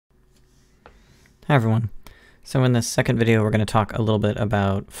Hi everyone. So in this second video we're going to talk a little bit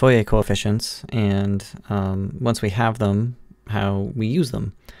about Fourier coefficients and once we have them, how we use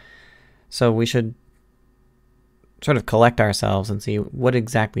them. So we should sort of collect ourselves and see what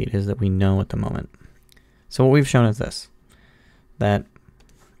exactly it is that we know at the moment. So what we've shown is this, that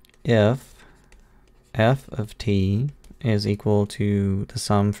if f of t is equal to the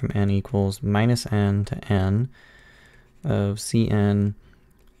sum from n equals minus n to n of cn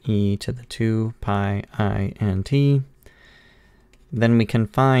e to the 2 pi I n t, then we can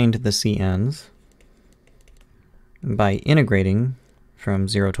find the cn's by integrating from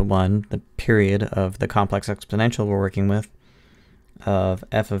 0 to 1 the period of the complex exponential we're working with of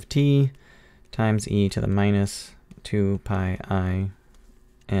f of t times e to the minus 2 pi I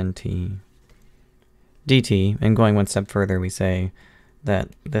n t dt. And going one step further, we say that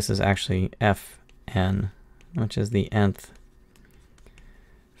this is actually fn, which is the nth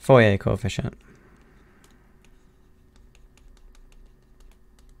Fourier coefficient.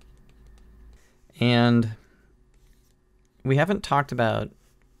 And we haven't talked about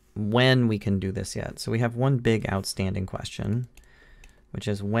when we can do this yet. So we have one big outstanding question, which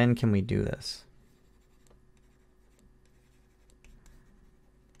is when can we do this?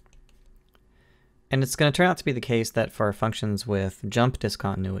 And it's going to turn out to be the case that for functions with jump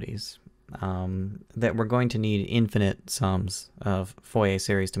discontinuities, that we're going to need infinite sums of Fourier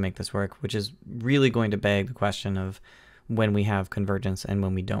series to make this work, which is really going to beg the question of when we have convergence and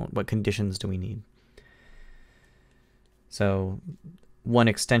when we don't. What conditions do we need? So one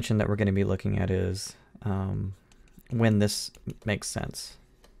extension that we're going to be looking at is when this makes sense.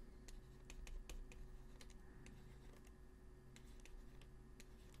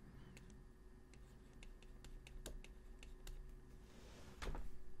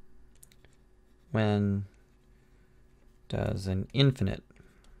 When does an infinite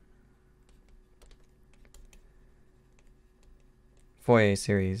Fourier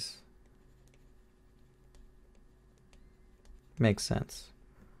series make sense?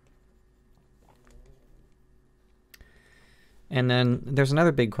 And then there's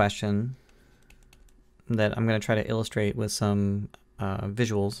another big question that I'm going to try to illustrate with some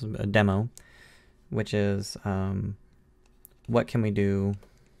visuals, a demo, which is what can we do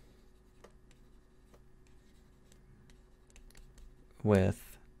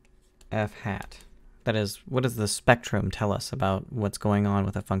with f hat? That is, what does the spectrum tell us about what's going on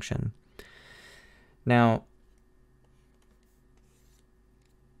with a function? Now,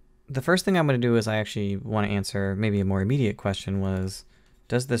 the first thing I'm going to do is I actually want to answer maybe a more immediate question was,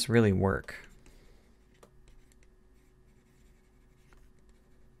 does this really work?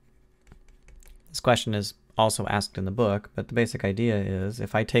 This question is also asked in the book, but the basic idea is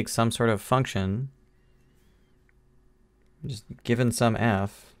if I take some sort of function just given some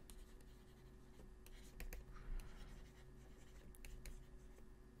f,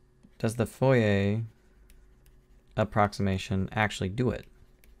 does the Fourier approximation actually do it?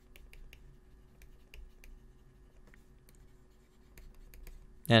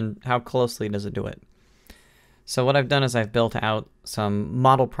 And how closely does it do it? So what I've done is I've built out some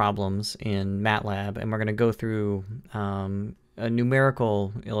model problems in MATLAB, and we're going to go through a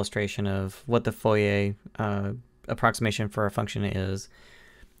numerical illustration of what the Fourier approximation for a function is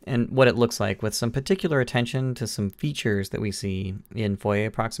and what it looks like, with some particular attention to some features that we see in Fourier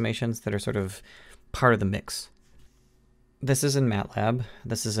approximations that are sort of part of the mix. This is in MATLAB.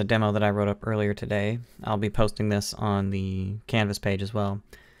 This is a demo that I wrote up earlier today. I'll be posting this on the Canvas page as well.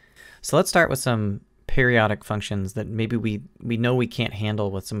 So let's start with some periodic functions that maybe we know we can't handle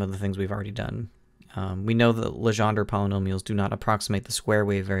with some of the things we've already done. We know that Legendre polynomials do not approximate the square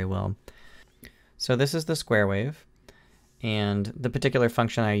wave very well. So this is the square wave, and the particular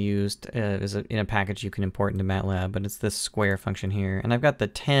function I used is in a package you can import into MATLAB, but it's this square function here. And I've got the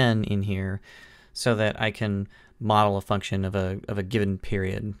 10 in here so that I can model a function of a given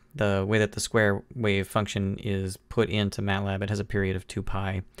period. The way that the square wave function is put into MATLAB, it has a period of 2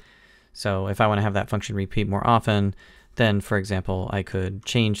 pi. So if I want to have that function repeat more often, then, for example, I could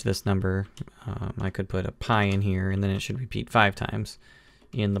change this number. I could put a pi in here, and then it should repeat 5 times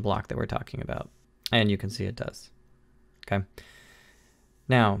in the block that we're talking about. And you can see it does. Okay.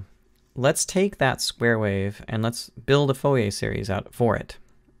 Now, let's take that square wave and let's build a Fourier series out for it.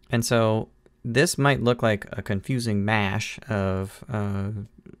 And so this might look like a confusing mash of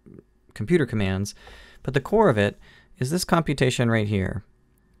computer commands, but the core of it is this computation right here.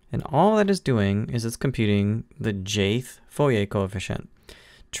 And all that is doing is it's computing the jth Fourier coefficient.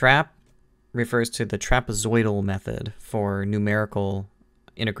 Trap refers to the trapezoidal method for numerical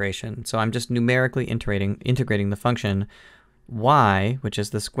integration. So I'm just numerically integrating the function y, which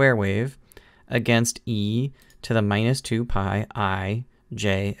is the square wave, against e to the minus 2 pi I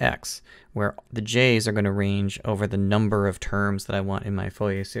j x, where the j's are going to range over the number of terms that I want in my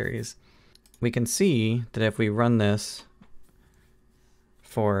Fourier series. We can see that if we run this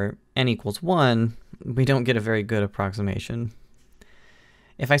for n equals 1, we don't get a very good approximation.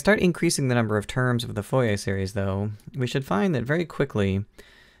 If I start increasing the number of terms of the Fourier series, though, we should find that very quickly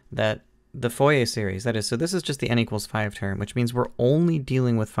that the Fourier series, that is, so this is just the n equals 5 term, which means we're only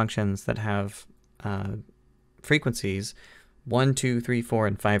dealing with functions that have frequencies 1, 2, 3, 4,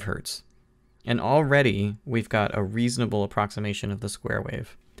 and 5 hertz. And already we've got a reasonable approximation of the square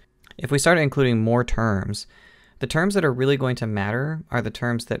wave. If we start including more terms, the terms that are really going to matter are the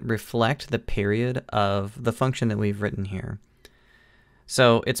terms that reflect the period of the function that we've written here.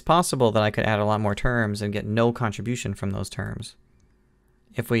 So it's possible that I could add a lot more terms and get no contribution from those terms.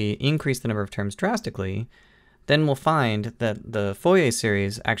 If we increase the number of terms drastically, then we'll find that the Fourier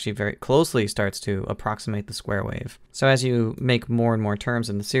series actually very closely starts to approximate the square wave. So as you make more and more terms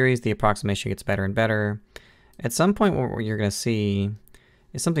in the series, the approximation gets better and better. At some point, what you're going to see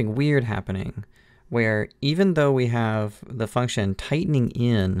is something weird happening, where even though we have the function tightening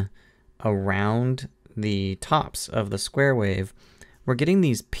in around the tops of the square wave, we're getting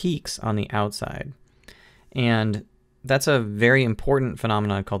these peaks on the outside. And that's a very important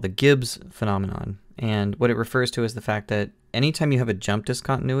phenomenon called the Gibbs Phenomenon. And what it refers to is the fact that anytime you have a jump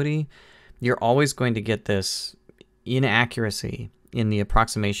discontinuity, you're always going to get this inaccuracy in the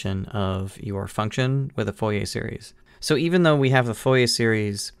approximation of your function with a Fourier series. So even though we have the Fourier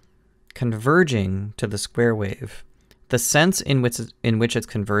series converging to the square wave, the sense in which it's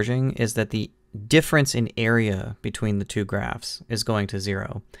converging is that the difference in area between the two graphs is going to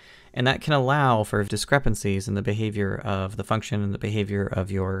 0. And that can allow for discrepancies in the behavior of the function and the behavior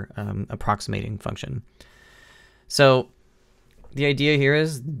of your approximating function. So the idea here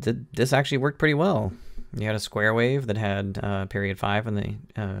is that this actually worked pretty well. You had a square wave that had period 5 in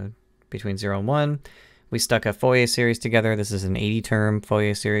the between 0 and 1. We stuck a Fourier series together. This is an 80-term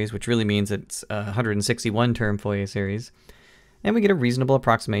Fourier series, which really means it's a 161-term Fourier series. And we get a reasonable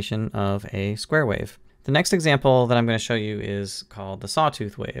approximation of a square wave. The next example that I'm going to show you is called the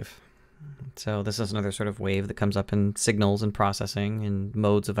Sawtooth Wave. So this is another sort of wave that comes up in signals and processing and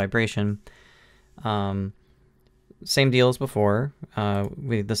modes of vibration. Same deal as before.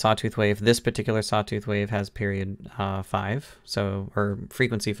 With the Sawtooth Wave, this particular Sawtooth Wave has period 5, or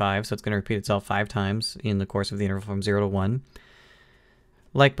frequency 5, so it's going to repeat itself 5 times in the course of the interval from 0 to 1.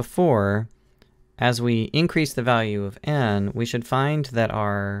 Like before, as we increase the value of n, we should find that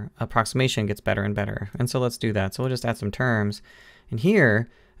our approximation gets better and better. And so let's do that. So we'll just add some terms. And here,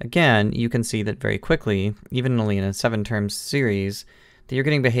 again, you can see that very quickly, even only in a 7-term series, that you're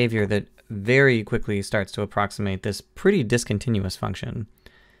getting behavior that very quickly starts to approximate this pretty discontinuous function.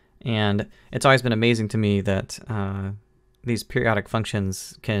 And it's always been amazing to me that these periodic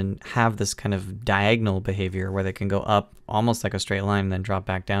functions can have this kind of diagonal behavior where they can go up almost like a straight line and then drop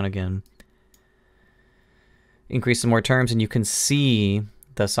back down again. Increase some more terms and you can see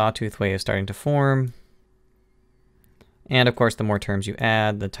the Sawtooth Wave starting to form. And of course, the more terms you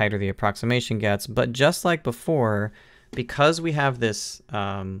add, the tighter the approximation gets. But just like before, because we have this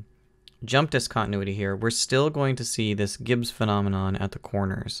jump discontinuity here, we're still going to see this Gibbs phenomenon at the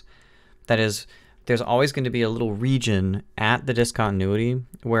corners. That is, there's always going to be a little region at the discontinuity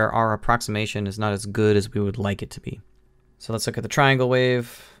where our approximation is not as good as we would like it to be. So let's look at the triangle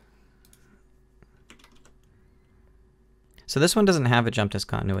wave. So this one doesn't have a jump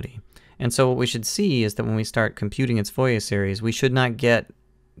discontinuity. And so what we should see is that when we start computing its Fourier series, we should not get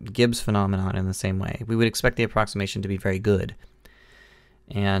Gibbs phenomenon in the same way. We would expect the approximation to be very good.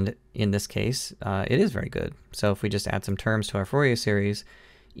 And in this case, it is very good. So if we just add some terms to our Fourier series,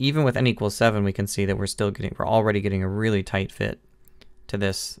 even with n equals 7, we can see that we're already getting a really tight fit to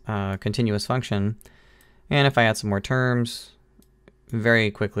this continuous function. And if I add some more terms,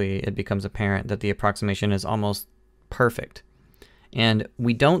 very quickly it becomes apparent that the approximation is almost perfect. And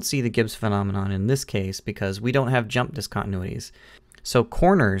we don't see the Gibbs phenomenon in this case because we don't have jump discontinuities. So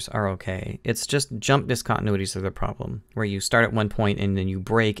corners are okay. It's just jump discontinuities are the problem, where you start at one point and then you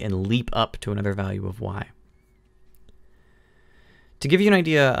break and leap up to another value of y. To give you an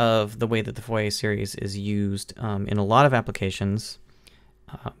idea of the way that the Fourier series is used in a lot of applications,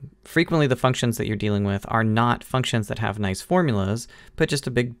 frequently the functions that you're dealing with are not functions that have nice formulas, but just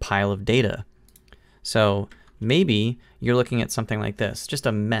a big pile of data. So maybe you're looking at something like this, just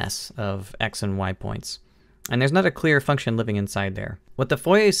a mess of x and y points. And there's not a clear function living inside there. What the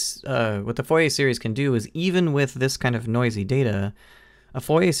Fourier series can do is, even with this kind of noisy data, a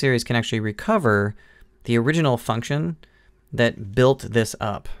Fourier series can actually recover the original function that built this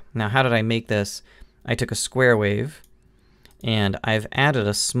up. Now, how did I make this? I took a square wave, and I've added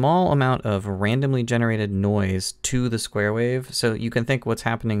a small amount of randomly generated noise to the square wave. So you can think what's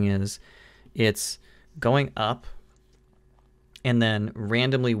happening is it's going up and then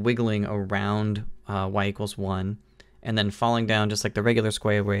randomly wiggling around y equals 1, and then falling down just like the regular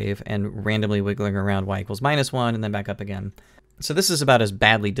square wave and randomly wiggling around y equals -1 and then back up again. So this is about as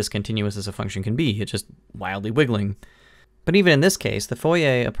badly discontinuous as a function can be. It's just wildly wiggling. But even in this case, the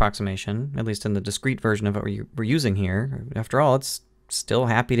Foia approximation, at least in the discrete version of what we're using here, after all, it's still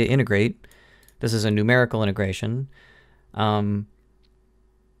happy to integrate. This is a numerical integration. It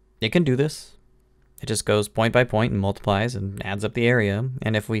can do this. It just goes point by point and multiplies and adds up the area.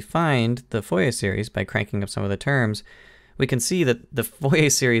 And if we find the Foia series by cranking up some of the terms, we can see that the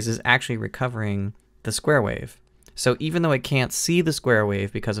Foia series is actually recovering the square wave. So even though it can't see the square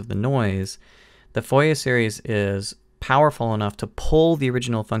wave because of the noise, the Foia series is powerful enough to pull the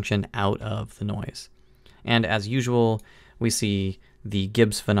original function out of the noise. And as usual, we see the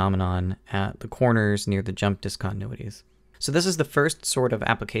Gibbs phenomenon at the corners near the jump discontinuities. So this is the first sort of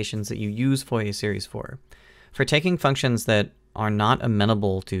applications that you use Foia series for taking functions that are not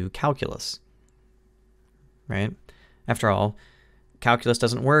amenable to calculus, right? After all, calculus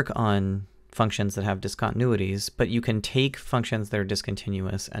doesn't work on functions that have discontinuities, but you can take functions that are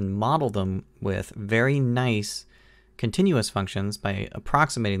discontinuous and model them with very nice continuous functions by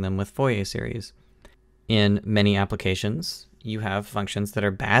approximating them with Foia series. In many applications, you have functions that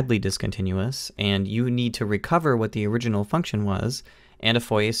are badly discontinuous, and you need to recover what the original function was, and a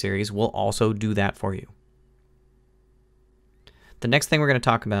Foia series will also do that for you. The next thing we're going to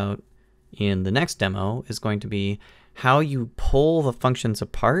talk about in the next demo is going to be how you pull the functions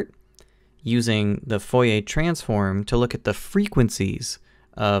apart using the Foia transform to look at the frequencies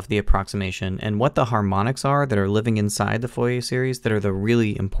of the approximation and what the harmonics are that are living inside the Foia series that are the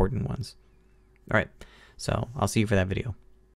really important ones. All right, so I'll see you for that video.